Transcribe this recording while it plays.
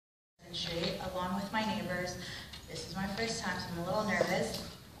Street along with my neighbors. This is my first time, so I'm a little nervous,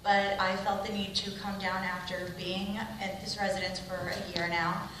 but I felt the need to come down after being at this residence for a year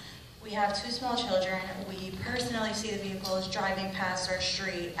now. We have 2 small children. We personally see the vehicles driving past our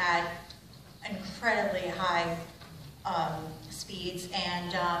street at incredibly high speeds,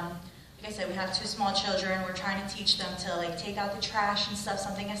 and like I said, we have 2 small children. We're trying to teach them to take out the trash and stuff,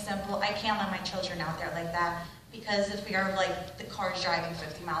 something as simple. I can't let my children out there like that because of fear of the cars driving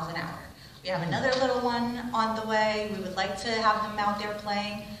 50 miles an hour. We have another little one on the way. We would like to have them out there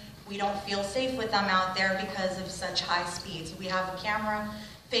playing. We don't feel safe with them out there because of such high speeds. We have a camera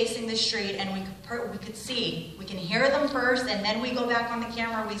facing the street, and we could see. We can hear them first, and then we go back on the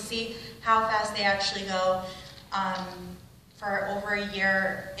camera. We see how fast they actually go. For over a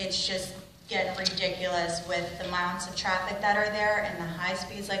year, it's just getting ridiculous with the amounts of traffic that are there and the high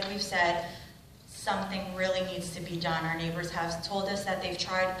speeds. Like we've said, something really needs to be done. Our neighbors have told us that they've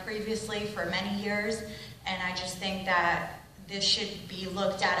tried previously for many years, and I just think that this should be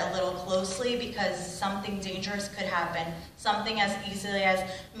looked at a little closely because something dangerous could happen. Something as easily as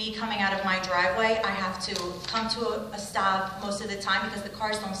me coming out of my driveway, I have to come to a stop most of the time because the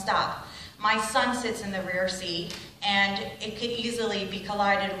cars don't stop. My son sits in the rear seat, and it could easily be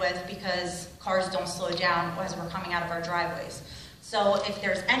collided with because cars don't slow down as we're coming out of our driveways. So if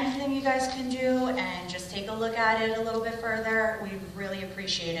there's anything you guys can do and just take a look at it a little bit further, we'd really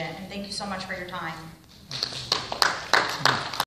appreciate it. And thank you so much for your time.